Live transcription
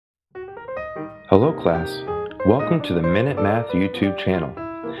Hello class, welcome to the Minute Math YouTube channel.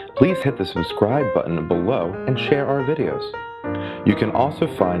 Please hit the subscribe button below and share our videos. You can also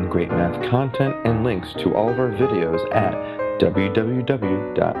find great math content and links to all of our videos at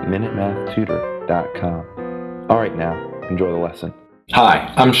www.minutemathtutor.com. Alright now, enjoy the lesson.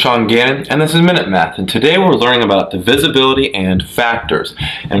 Hi, I'm Sean Gannon, and this is Minute Math, and today we're learning about divisibility and factors,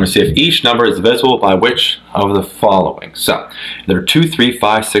 and we'll see if each number is divisible by which of the following. So, there are 2, 3,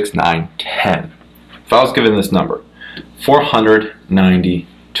 5, 6, 9, 10. If I was given this number,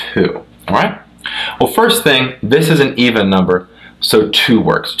 492, alright? Well, first thing, this is an even number, so 2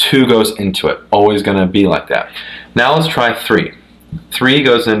 works. 2 goes into it, always going to be like that. Now let's try 3. 3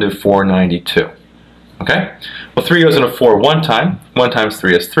 goes into 492. Okay? Well, 3 goes into 4 one time. 1 times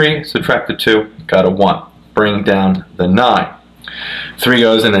 3 is 3. Subtract the 2, got a 1. Bring down the 9. 3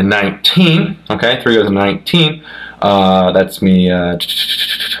 goes into 19. Okay? 3 goes into 19. That's me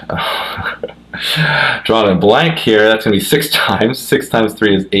drawing a blank here. That's going to be 6 times. 6 times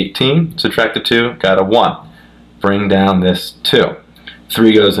 3 is 18. Subtract the 2, got a 1. Bring down this 2.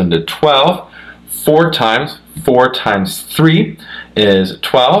 3 goes into 12. 4 times 3 is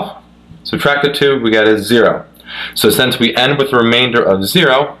 12. Subtract the 2, we got a 0. So since we end with a remainder of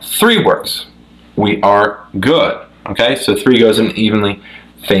 0, 3 works. We are good. Okay, so 3 goes in evenly.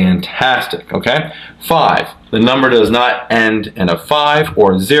 Fantastic. Okay, 5. The number does not end in a 5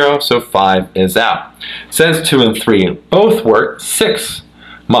 or 0, so 5 is out. Since 2 and 3 both work, 6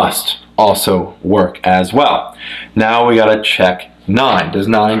 must also work as well. Now we got to check 9. Does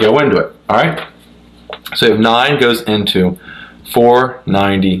 9 go into it? All right. So if 9 goes into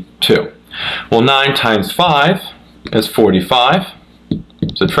 492. Well, 9 times 5 is 45.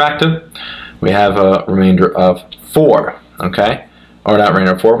 Subtract it. We have a remainder of 4. Okay? Or not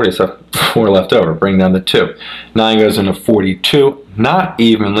remainder of 4, but it's a 4 left over. Bring down the 2. 9 goes into 42. Not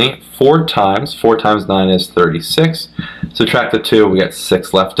evenly. 4 times 9 is 36. Subtract the 2, we get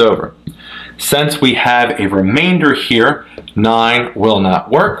 6 left over. Since we have a remainder here, 9 will not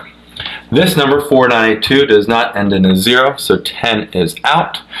work. This number, 492, does not end in a 0, so 10 is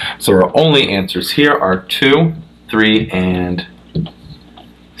out. So our only answers here are 2, 3, and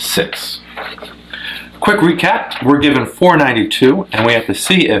 6. Quick recap, we're given 492, and we have to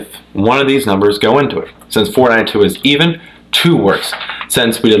see if one of these numbers go into it. Since 492 is even, 2 works.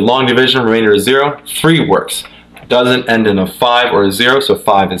 Since we did long division, remainder is 0, 3 works. Doesn't end in a 5 or a 0, so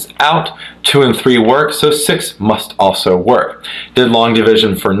 5 is out. 2 and 3 work, so 6 must also work. Did long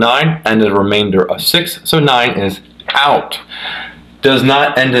division for 9, ended a remainder of 6, so 9 is out. Does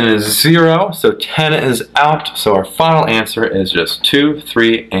not end in a 0, so 10 is out, so our final answer is just 2,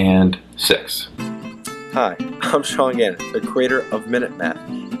 3, and 6. Hi, I'm Sean Gannon, the creator of Minute Math,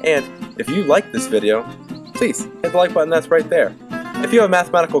 and if you like this video, please hit the like button that's right there. If you have a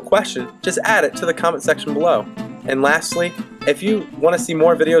mathematical question, just add it to the comment section below. And lastly, if you want to see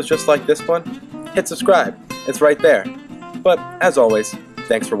more videos just like this one, hit subscribe. It's right there. But as always,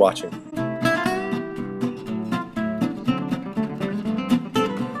 thanks for watching.